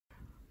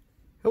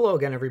Hello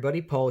again,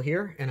 everybody. Paul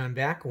here, and I'm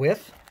back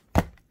with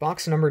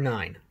box number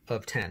 9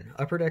 of 10,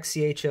 Upper Deck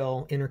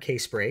CHL Inner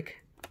Case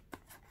Break.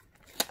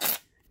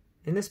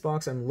 In this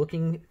box, I'm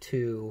looking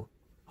to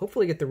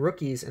hopefully get the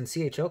rookies and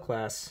CHL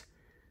class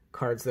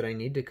cards that I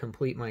need to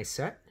complete my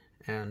set,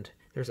 and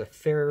there's a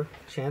fair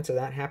chance of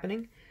that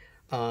happening.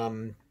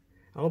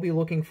 I'll be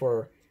looking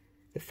for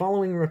the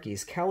following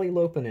rookies: Kalle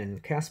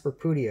Lopinen, Kasper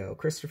Pudio,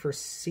 Christopher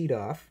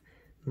Seedorf,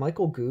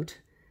 Michael Goot,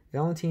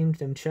 Valentin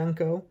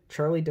Demchenko,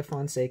 Charlie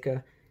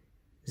DeFonseca,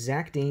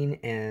 Zach Dean,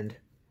 and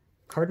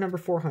card number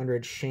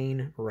 400,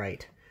 Shane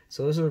Wright.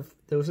 So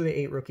those are the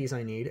 8 rookies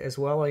I need. As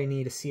well, I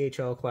need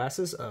CHL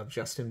classes of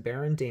Justin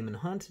Barron, Damon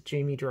Hunt,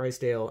 Jamie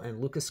Drysdale, and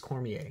Lucas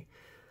Cormier.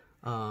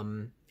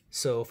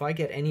 So if I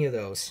get any of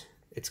those,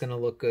 it's going to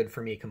look good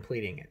for me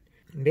completing it.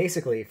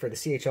 Basically, for the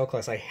CHL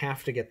class, I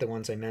have to get the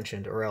ones I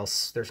mentioned, or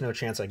else there's no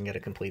chance I can get a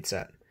complete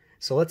set.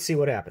 So let's see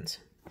what happens.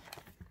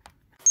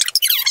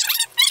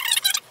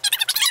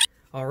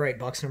 All right,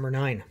 box number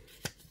 9.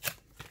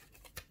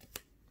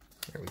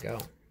 There we go.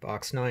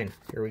 Box 9.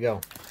 Here we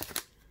go.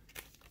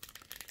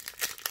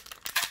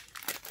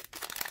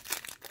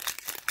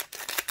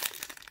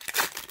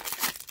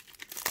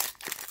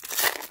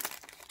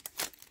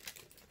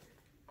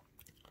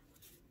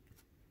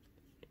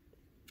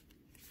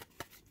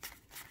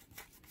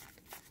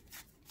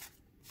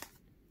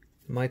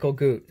 Michael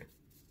Goot.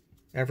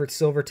 Everett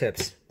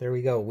Silvertips. There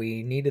we go.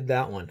 We needed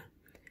that one.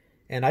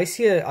 And I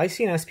see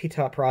an SP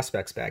Top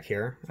Prospects back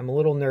here. I'm a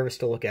little nervous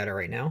to look at it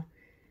right now,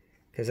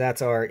 because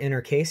that's our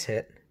inner case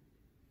hit.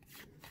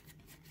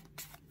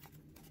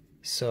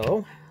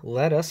 So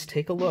let us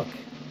take a look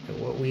at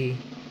what we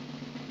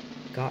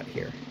got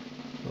here.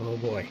 Oh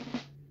boy.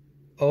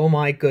 Oh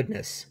my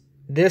goodness.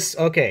 This,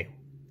 okay.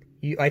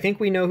 I think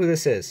we know who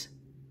this is.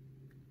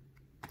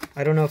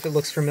 I don't know if it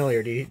looks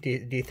familiar. Do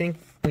you think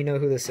we know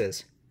who this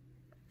is?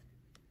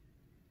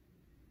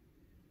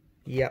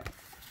 Yep.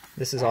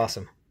 This is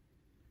awesome.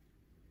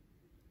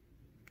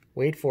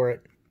 Wait for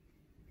it.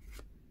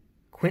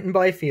 Quinton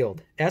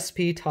Byfield,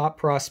 SP Top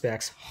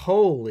Prospects.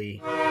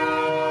 Holy.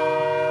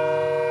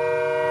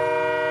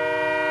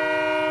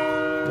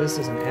 This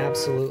is an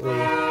absolutely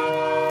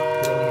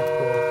brilliant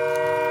pull.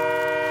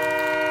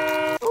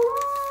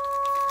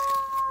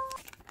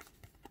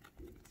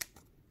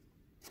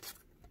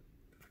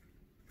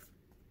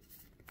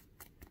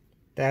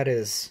 That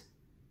is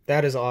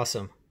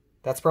awesome.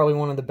 That's probably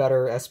one of the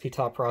better SP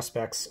Top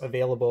Prospects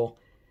available.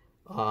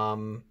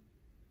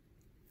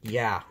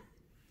 Yeah.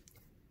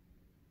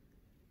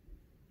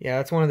 Yeah,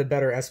 that's one of the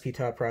better SP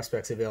Top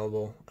Prospects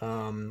available.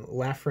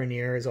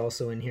 Lafreniere is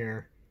also in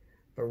here.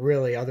 But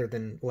really, other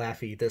than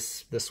Laffy,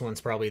 this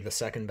one's probably the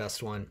second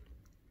best one.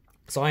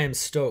 So I am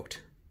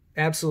stoked.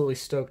 Absolutely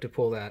stoked to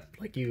pull that.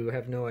 Like, you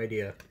have no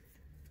idea.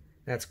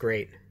 That's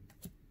great.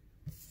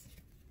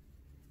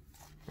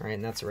 Alright,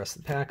 and that's the rest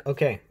of the pack.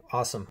 Okay,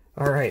 awesome.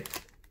 Alright.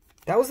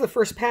 That was the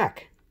first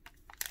pack.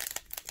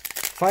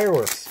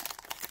 Fireworks.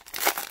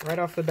 Right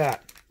off the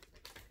bat.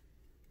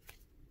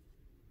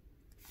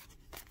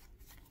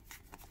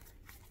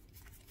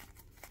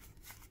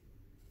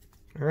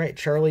 Alright,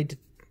 Charlie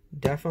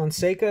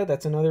DeFonseca,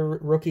 that's another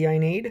rookie I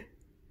need.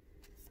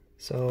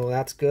 So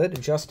that's good.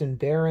 Justin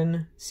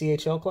Barron,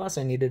 CHL class,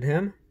 I needed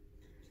him.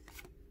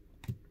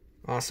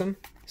 Awesome.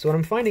 So what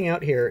I'm finding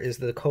out here is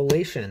the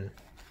collation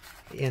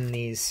in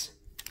these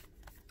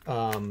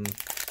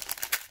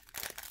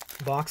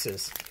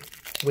boxes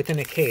within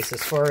a case,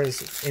 as far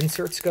as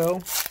inserts go,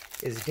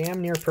 is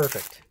damn near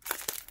perfect.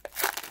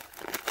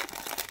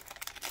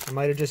 I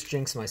might have just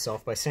jinxed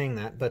myself by saying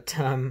that, but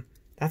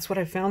that's what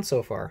I've found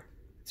so far.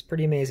 It's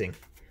pretty amazing.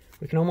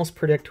 We can almost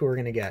predict who we're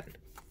going to get.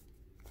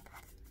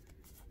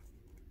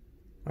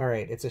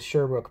 Alright, it's a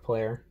Sherbrooke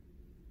player.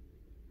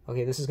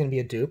 Okay, this is going to be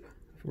a dupe.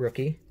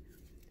 Rookie.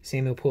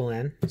 Samuel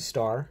Poulin.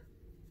 Star.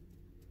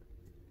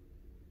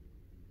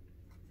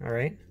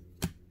 Alright.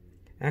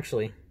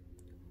 Actually,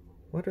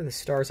 what are the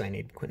stars I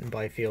need? Quinton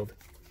Byfield.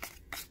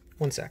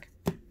 One sec.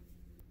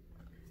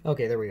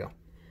 Okay, there we go.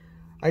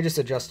 I just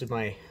adjusted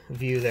my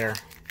view there.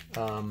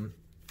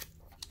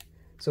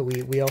 So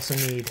we also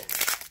need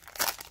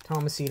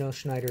Tomasino,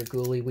 Schneider,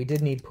 Gooley. We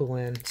did need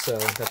Poulin, so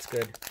that's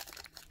good.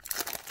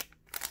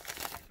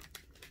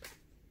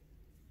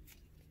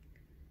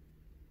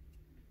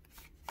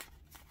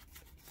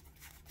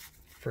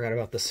 Forgot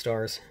about the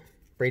stars.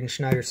 Braden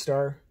Schneider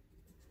star.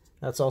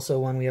 That's also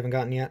one we haven't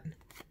gotten yet.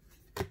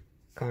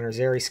 Connor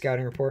Zary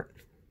scouting report.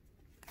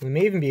 We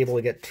may even be able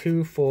to get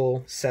 2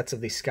 full sets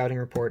of the scouting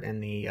report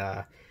and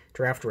the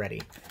draft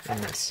ready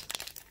in this.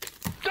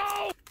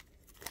 Go!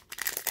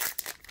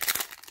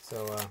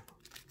 So,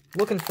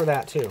 looking for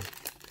that too.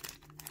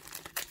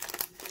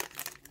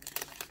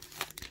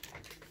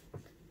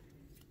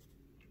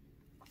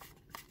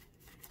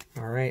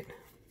 All right.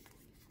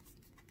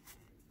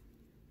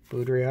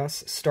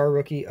 Boudrias, star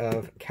rookie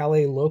of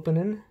Kalle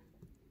Lopinen.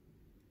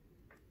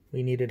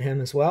 We needed him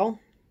as well.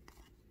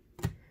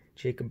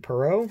 Jacob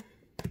Perreault.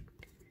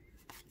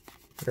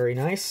 Very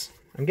nice.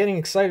 I'm getting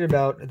excited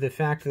about the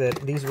fact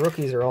that these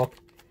rookies are all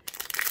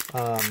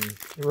The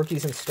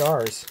rookies and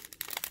stars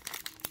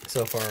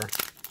so far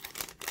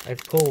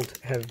I've pulled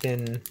have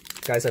been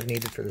guys I've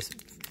needed for this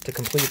to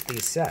complete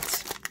these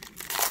sets.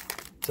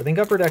 So I think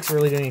Upper Deck's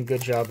really doing a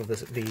good job of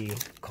this, the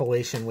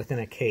collation within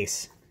a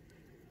case.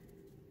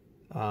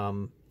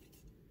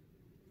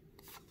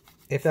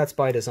 If that's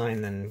by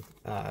design, then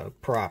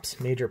props,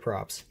 major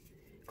props.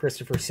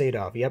 Christopher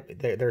Sadov, yep,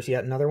 there's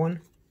yet another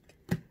one.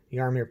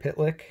 Yarmir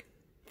Pitlick.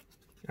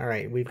 All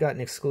right, we've gotten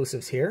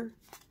exclusives here.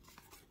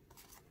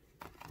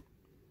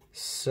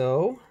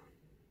 So,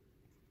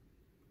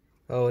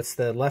 oh, it's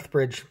the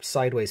Lethbridge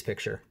sideways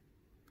picture.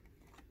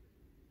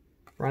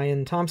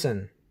 Ryan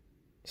Thompson,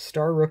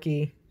 star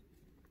rookie,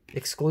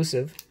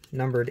 exclusive,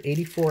 numbered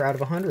 84 out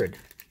of 100.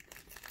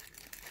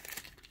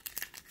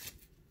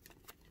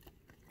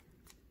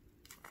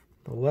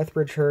 The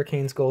Lethbridge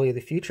Hurricanes goalie of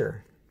the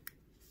future.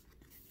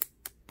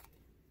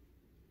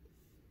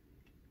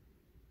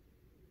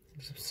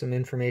 Some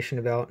information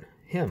about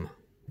him.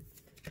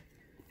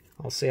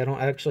 I'll say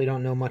I actually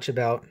don't know much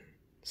about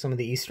some of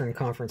the Eastern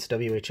Conference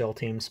WHL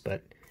teams,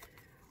 but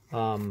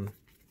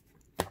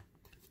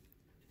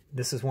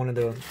this is one of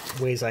the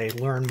ways I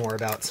learn more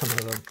about some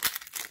of them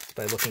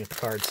by looking at the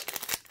cards.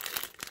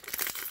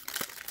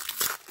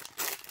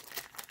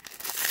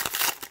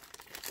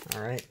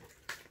 All right.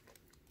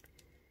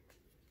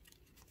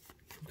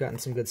 We've gotten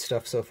some good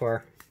stuff so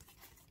far.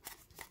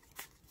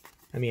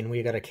 I mean,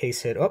 we got a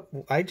case hit. Oh,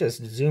 I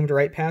just zoomed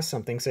right past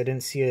something because I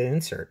didn't see an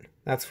insert.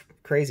 That's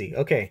crazy.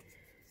 Okay.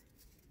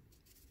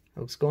 I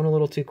was going a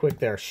little too quick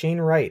there. Shane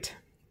Wright.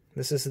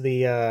 This is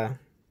the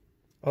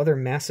other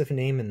massive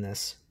name in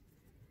this.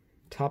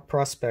 Top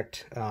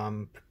prospect.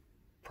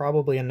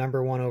 Probably a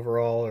 #1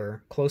 overall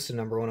or close to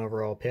 #1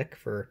 overall pick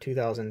for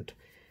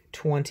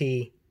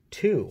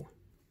 2022.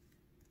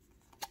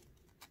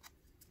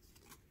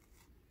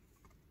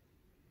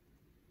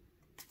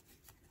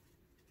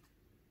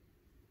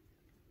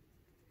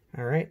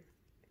 All right,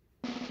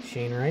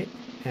 Shane Wright.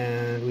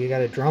 And we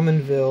got a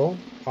Drummondville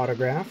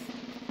autograph.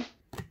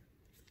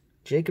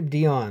 Jacob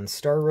Dion,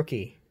 star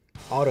rookie,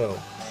 auto.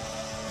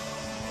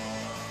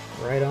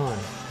 Right on.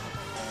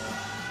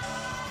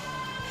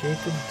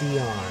 Jacob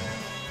Dion.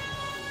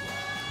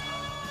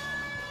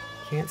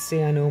 Can't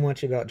say I know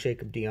much about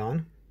Jacob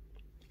Dion.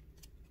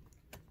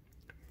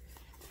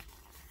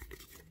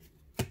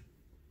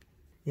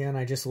 Yeah, and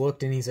I just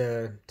looked, and he's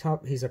a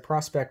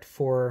prospect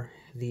for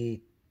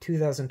the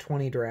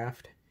 2020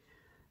 draft.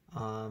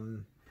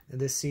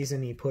 This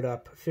season he put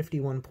up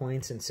 51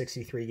 points in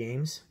 63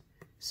 games,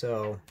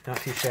 so not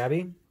too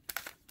shabby.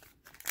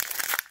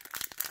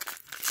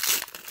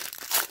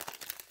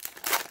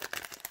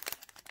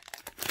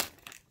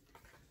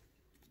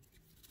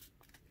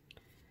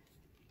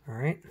 All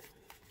right.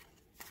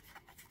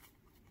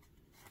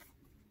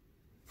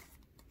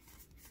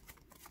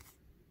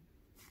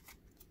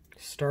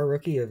 Star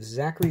rookie of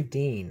Zachary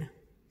Dean.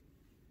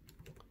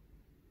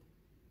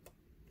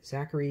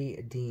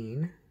 Zachary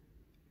Dean.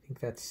 I think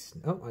that's...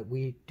 Oh,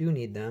 we do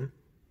need them.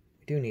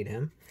 We do need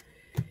him.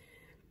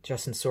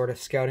 Justin Sordiff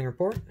scouting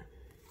report.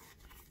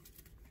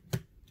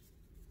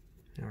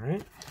 All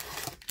right.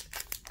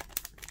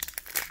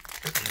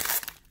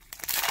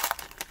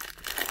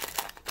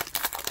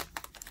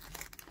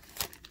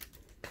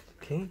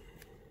 Okay.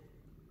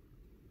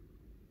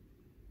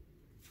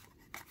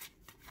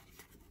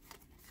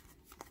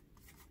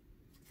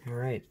 All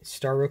right.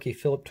 Star rookie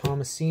Philip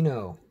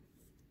Tomasino.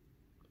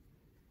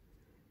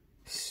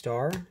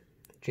 Star,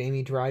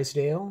 Jamie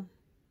Drysdale,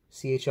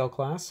 CHL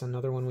class,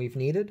 another one we've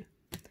needed.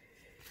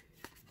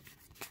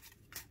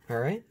 All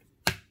right.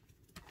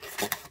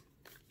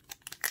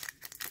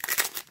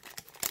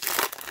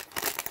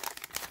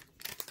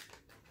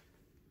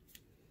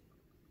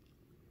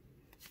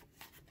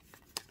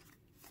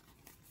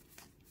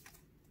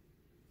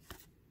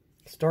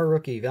 Star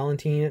rookie,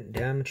 Valentin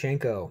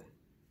Damchenko.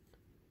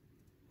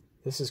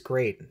 This is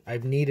great.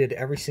 I've needed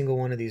every single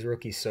one of these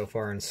rookies so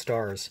far in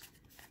stars.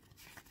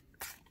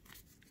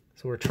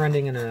 So we're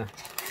trending in a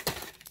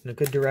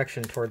good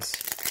direction towards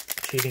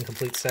achieving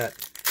complete set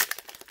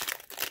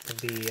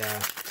of the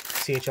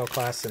CHL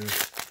class and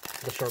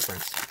the short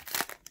prints.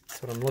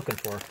 That's what I'm looking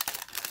for.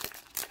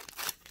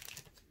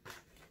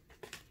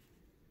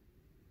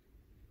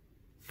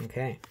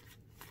 Okay.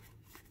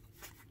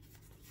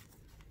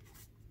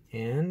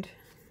 And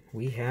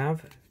we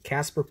have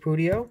Casper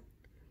Pudio,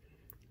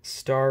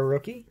 star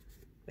rookie,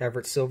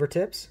 Everett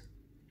Silvertips.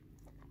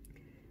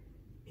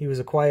 He was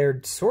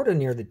acquired sort of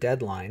near the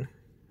deadline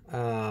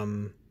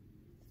by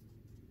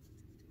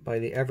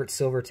the Everett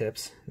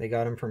Silvertips. They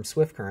got him from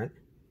Swift Current.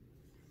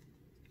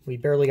 We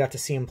barely got to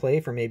see him play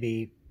for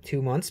maybe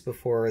 2 months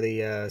before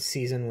the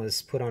season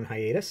was put on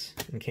hiatus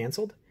and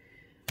canceled.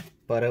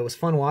 But it was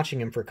fun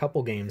watching him for a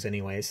couple games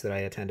anyways that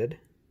I attended.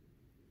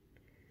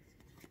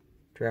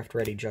 Draft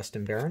ready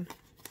Justin Barron.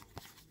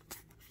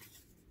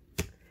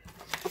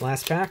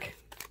 Last pack.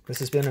 This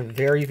has been a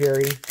very,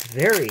 very,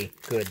 very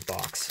good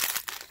box.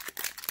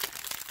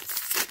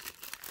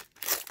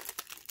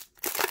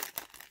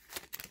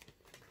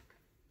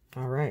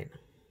 All right.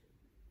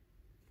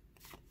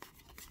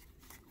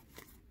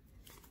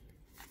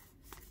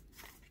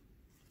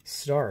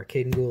 Star,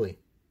 Caden Gooley.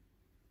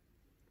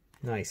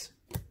 Nice.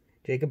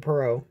 Jacob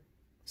Perreault,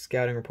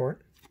 Scouting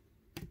Report.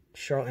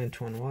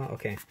 Charles-Antoine, wow,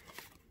 okay.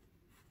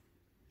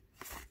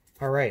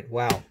 All right,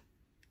 wow.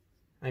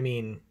 I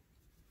mean,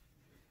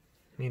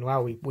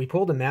 wow, we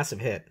pulled a massive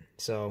hit,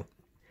 so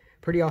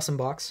pretty awesome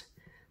box.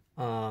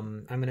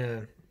 I'm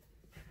gonna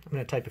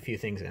type a few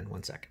things in.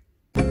 1 sec.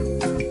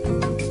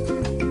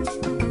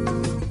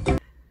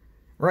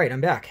 Right,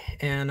 I'm back,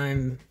 and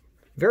I'm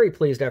very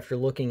pleased after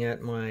looking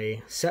at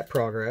my set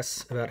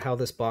progress about how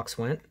this box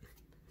went.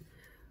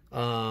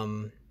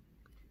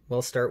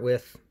 We'll start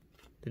with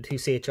the 2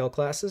 CHL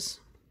classes,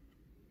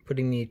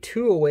 putting me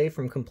 2 away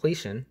from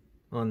completion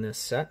on this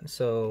set.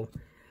 So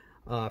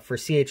for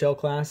CHL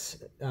class,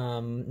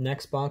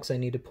 next box I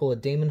need to pull a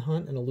Damon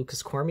Hunt and a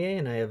Lucas Cormier,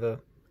 and I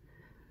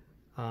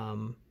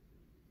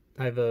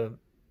have a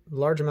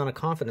large amount of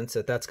confidence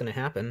that that's going to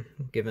happen,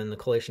 given the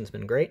collation's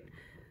been great.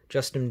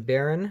 Justin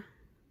Barron,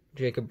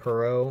 Jacob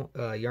Perreault,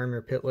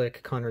 Yarmir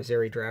Pitlick, Connor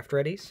Zary draft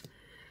readies.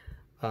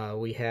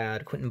 We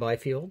had Quentin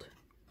Byfield,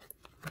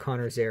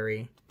 Connor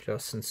Zary,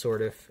 Justin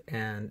Sordiff,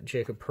 and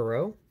Jacob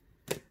Perreault.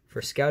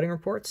 For scouting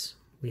reports,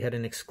 we had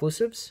an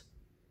exclusives,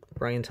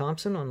 Brian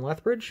Thompson on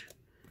Lethbridge,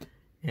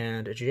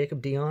 and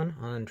Jacob Dion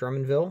on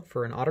Drummondville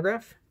for an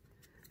autograph.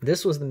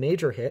 This was the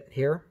major hit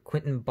here,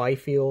 Quentin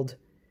Byfield,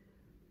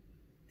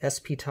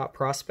 SP Top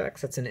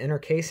Prospects. That's an inner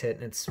case hit,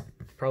 and it's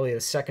probably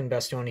the second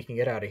best one you can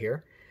get out of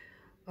here.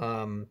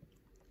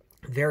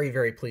 Very,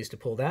 very pleased to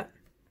pull that.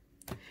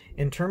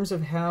 In terms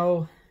of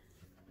how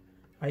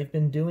I've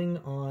been doing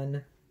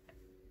on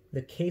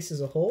the case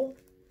as a whole,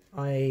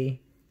 I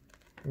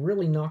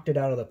really knocked it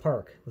out of the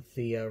park with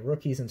the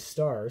rookies and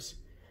stars.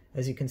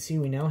 As you can see,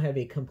 we now have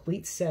a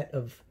complete set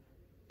of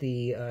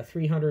the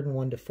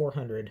 301 to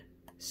 400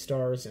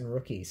 stars and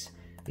rookies,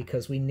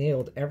 because we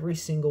nailed every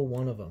single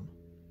one of them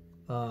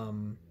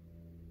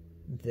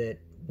that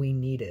we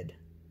needed.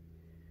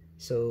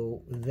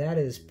 So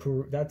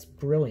that's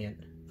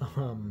brilliant.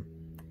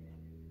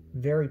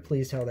 Very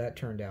pleased how that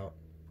turned out.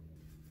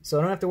 So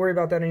I don't have to worry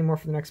about that anymore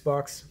for the next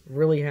box.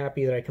 Really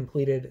happy that I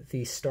completed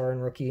the star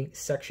and rookie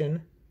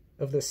section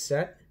of this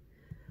set.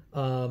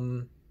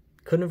 Couldn't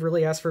have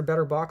really asked for a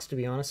better box, to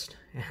be honest.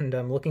 And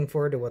I'm looking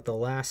forward to what the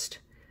last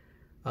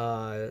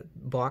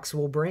box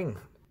will bring.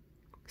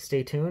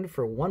 Stay tuned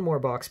for one more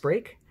box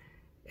break.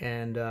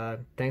 And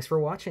thanks for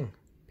watching.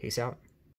 Peace out.